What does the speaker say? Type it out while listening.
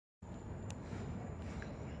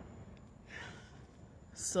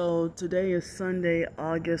So today is Sunday,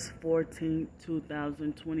 August 14th,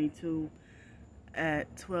 2022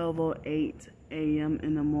 at 12:08 a.m.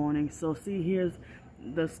 in the morning. So see, here's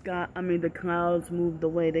the sky, the clouds moved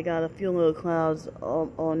away. They got a few little clouds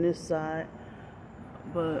on this side.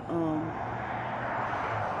 But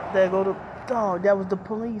there go the dog. That was the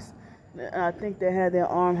police. I think they had their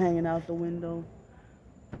arm hanging out the window.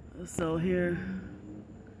 So here,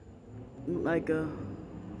 like a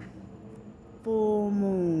full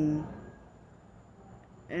moon.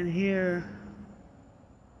 And here,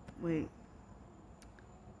 wait.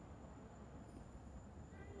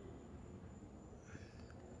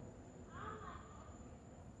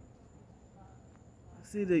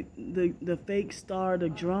 See the fake star, the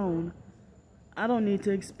drone. I don't need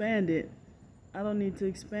to expand it.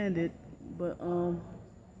 But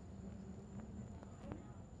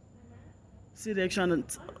see, they're trying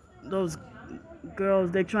to those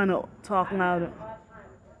girls, they're trying to talk louder.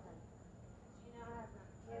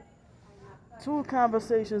 Two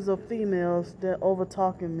conversations of females that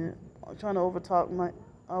overtalking me, trying to overtalk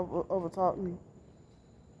me.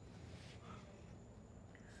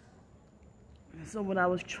 So what I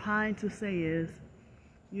was trying to say is,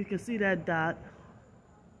 you can see that dot.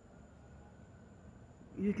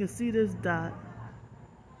 You can see this dot.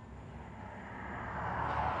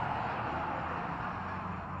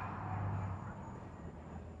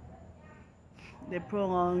 They're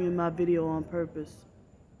prolonging my video on purpose.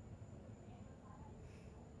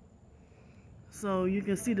 So you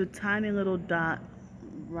can see the tiny little dot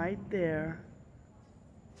right there.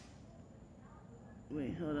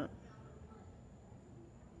 Wait, hold up.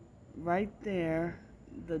 Right there,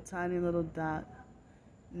 the tiny little dot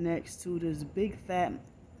next to this big fat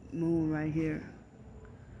moon right here.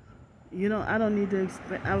 You know, I don't need to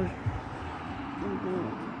expand.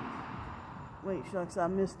 Wait, shucks, I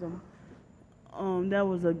missed them. That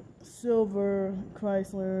was a silver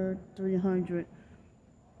Chrysler 300.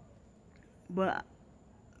 But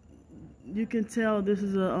you can tell this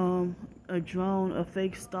is a drone, a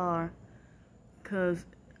fake star, because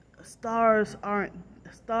stars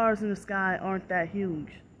in the sky aren't that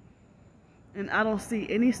huge. And I don't see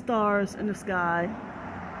any stars in the sky.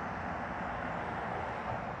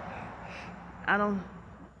 I don't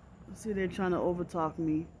see, they're trying to overtalk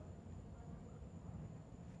me.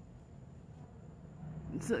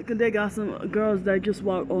 So, 'cause they got some girls that just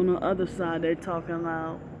walk on the other side, they're talking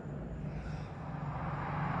loud.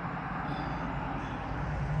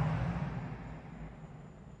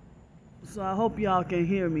 So I hope y'all can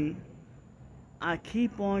hear me. I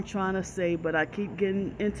keep on trying to say, but I keep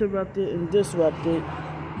getting interrupted and disrupted.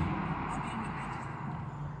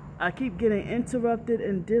 I keep getting interrupted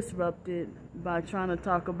and disrupted by trying to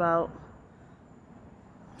talk about,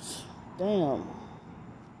 damn.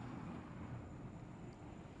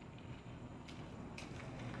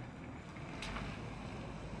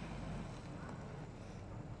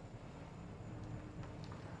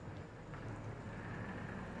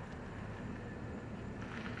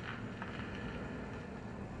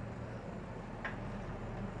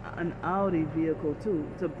 An Audi vehicle too.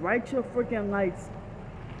 To bright your freaking lights.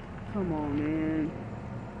 Come on, man.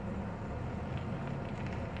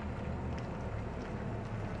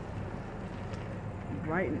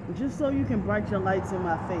 Brighten, just so you can bright your lights in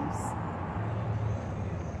my face.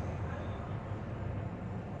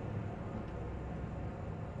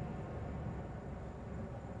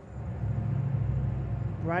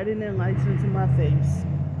 Brighten their lights into my face.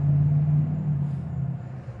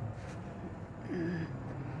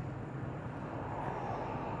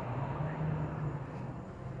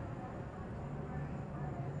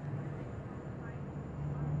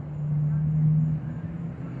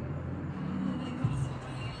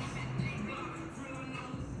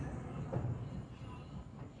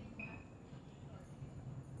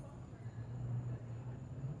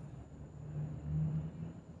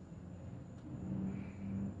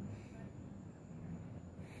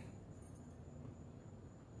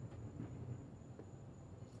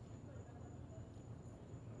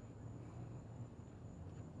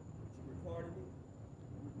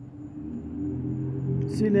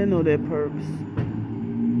 See, they know their perps. What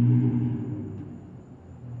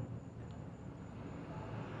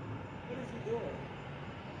is he doing?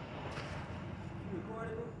 You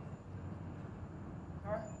recording me?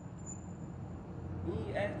 Huh? You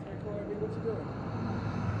ain't asked to record me. What you doing?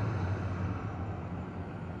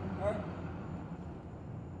 Huh?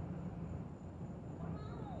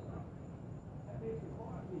 That means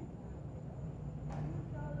record me.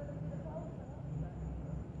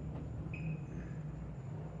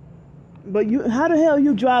 But how the hell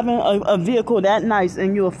you driving a vehicle that nice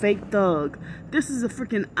and you a fake thug? This is a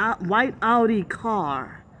freaking white Audi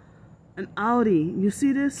car. An Audi. You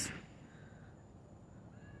see this?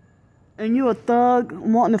 And you a thug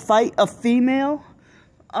wanting to fight a female?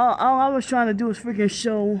 All I was trying to do was freaking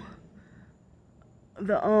show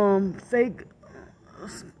the fake.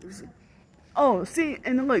 Oh, see,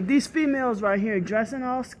 and look, these females right here dressing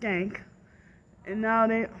all skank, and now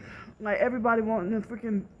they like everybody wanting to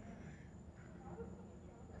freaking.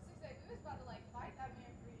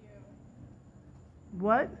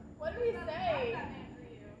 What? What did he say?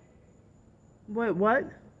 Wait, what?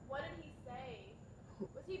 What did he say?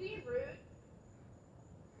 Was he being rude?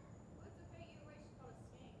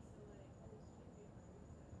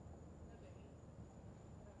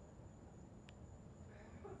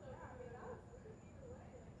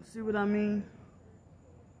 See what I mean?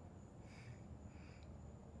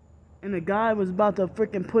 And the guy was about to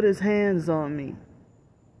freaking put his hands on me.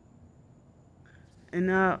 And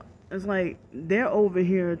now it's like they're over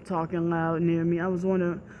here talking loud near me. I was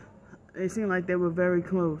wondering, they seemed like they were very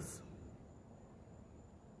close.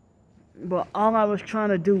 But all I was trying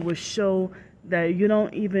to do was show that you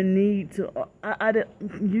don't even need to.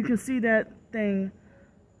 You can see that thing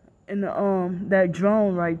in the that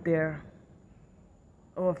drone right there,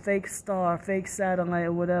 or a fake star, fake satellite,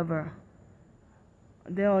 or whatever.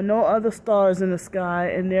 There are no other stars in the sky,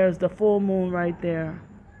 and there's the full moon right there.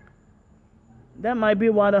 That might be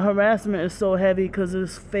why the harassment is so heavy, because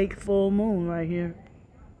it's fake full moon right here.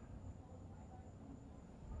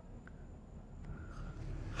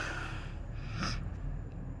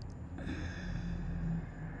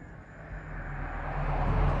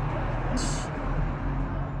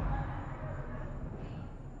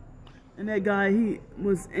 And that guy, he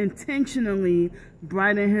was intentionally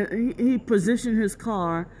brightening he positioned his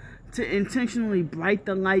car to intentionally bright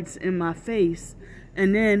the lights in my face.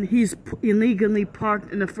 And then he's illegally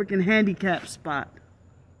parked in a freaking handicap spot.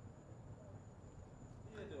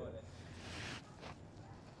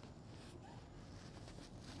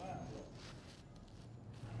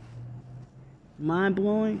 Mind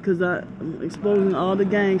blowing, because I'm exposing all the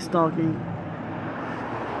gang stalking.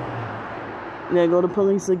 There go the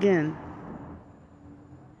police again.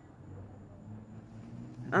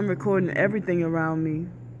 I'm recording everything around me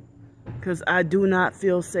because I do not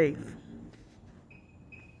feel safe.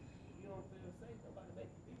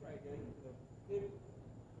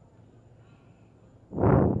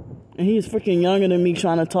 And he's freaking younger than me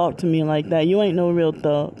trying to talk to me like that. You ain't no real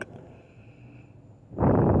thug.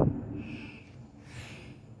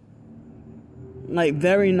 Like,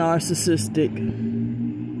 very narcissistic.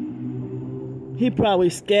 He probably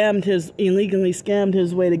illegally scammed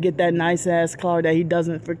his way to get that nice ass car that he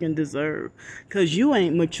doesn't freaking deserve. Cause you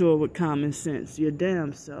ain't mature with common sense, your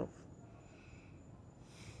damn self.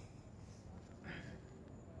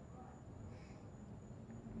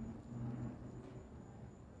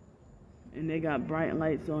 And they got bright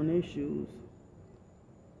lights on their shoes.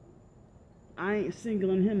 I ain't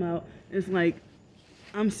singling him out. It's like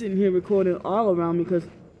I'm sitting here recording all around me because,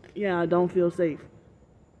 yeah, I don't feel safe.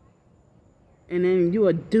 And then you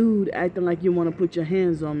a dude acting like you want to put your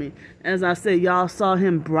hands on me. As I said, y'all saw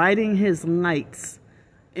him brightening his lights.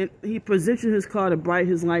 And he positioned his car to bright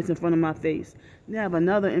his lights in front of my face. They have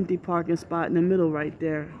another empty parking spot in the middle right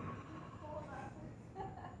there.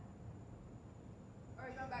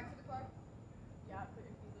 Alright, going back to the car? Yeah,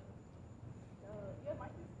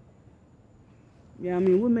 Yeah, I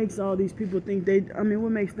mean, what makes all these people think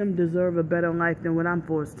what makes them deserve a better life than what I'm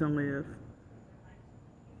forced to live?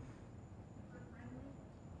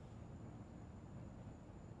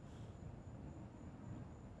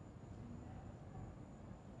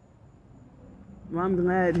 Well, I'm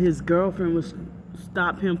glad his girlfriend was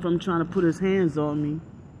stop him from trying to put his hands on me.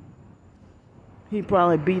 He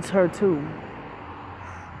probably beats her too.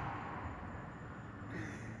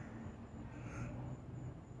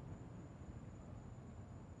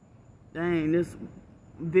 Dang, this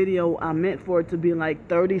video, I meant for it to be like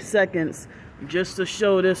 30 seconds just to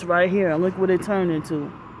show this right here. Look what it turned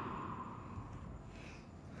into.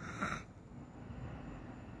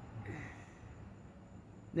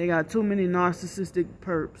 They got too many narcissistic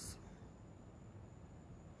perps.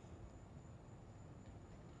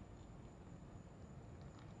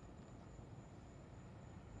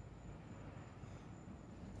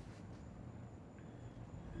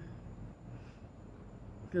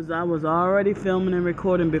 Because I was already filming and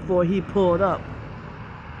recording before he pulled up.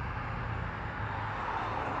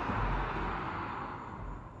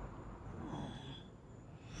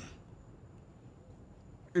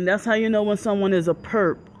 And that's how you know when someone is a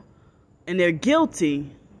perp and they're guilty.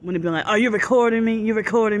 When they be like, "Are you recording me? You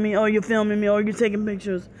recording me? Or you filming me? Or you taking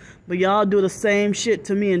pictures?" But y'all do the same shit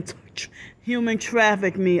to me and human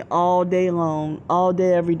traffic me all day long, all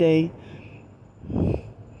day, every day.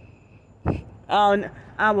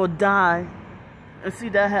 I will die. And see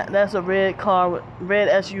that's a red car, red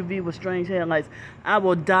SUV with strange headlights. I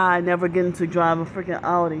will die never getting to drive a freaking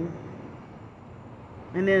Audi.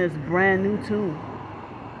 And then it's brand new too.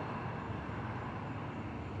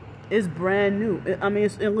 It's brand new. I mean,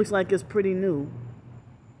 it looks like it's pretty new.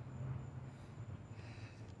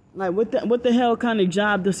 Like, what the hell kind of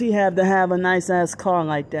job does he have to have a nice ass car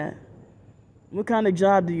like that? What kind of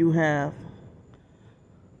job do you have?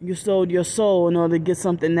 You sold your soul in order to get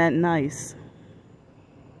something that nice.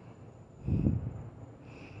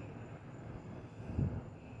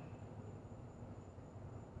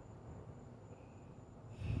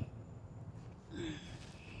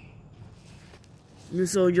 You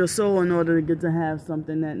sold your soul in order to get to have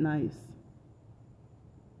something that nice.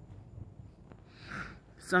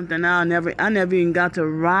 Something I never even got to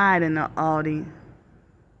ride in an Audi.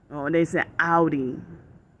 Or they said Audi.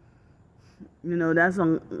 You know, that's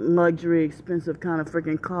a luxury, expensive kind of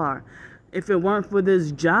freaking car. If it weren't for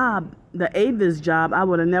this job, the Avis job, I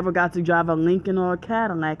would have never got to drive a Lincoln or a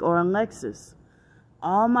Cadillac or a Lexus.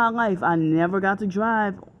 All my life, I never got to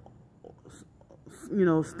drive, you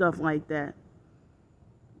know, stuff like that.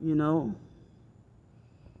 You know?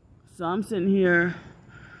 So I'm sitting here,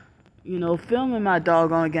 you know, filming my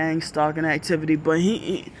doggone gang stalking activity, but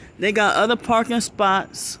they got other parking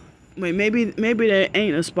spots. Wait, maybe there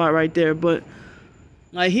ain't a spot right there, but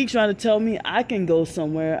like he tried to tell me I can go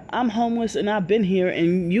somewhere. I'm homeless and I've been here,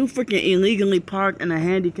 and you freaking illegally park in a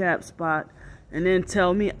handicapped spot and then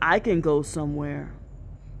tell me I can go somewhere.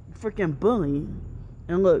 Freaking bully.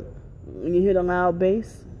 And look, when you hear the loud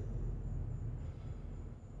bass,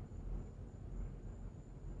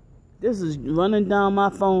 this is running down my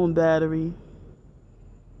phone battery.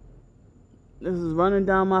 This is running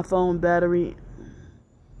down my phone battery.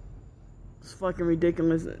 It's fucking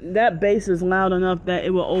ridiculous. That bass is loud enough that it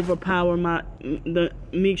will overpower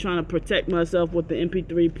me trying to protect myself with the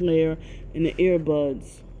MP3 player and the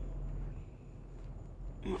earbuds.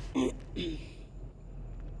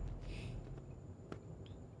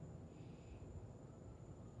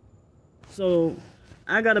 So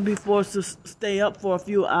I gotta be forced to stay up for a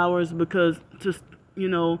few hours because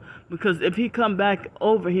if he come back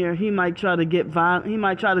over here, he might try to get violent. He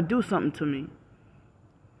might try to do something to me.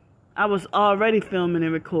 I was already filming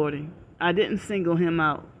and recording. I didn't single him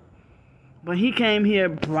out, but he came here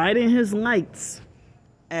brighting his lights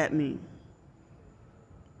at me.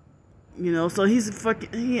 You know, so he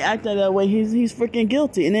acted that way. He's freaking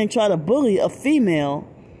guilty, and then try to bully a female.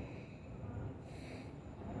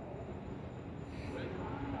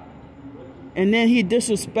 And then he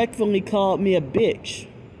disrespectfully called me a bitch.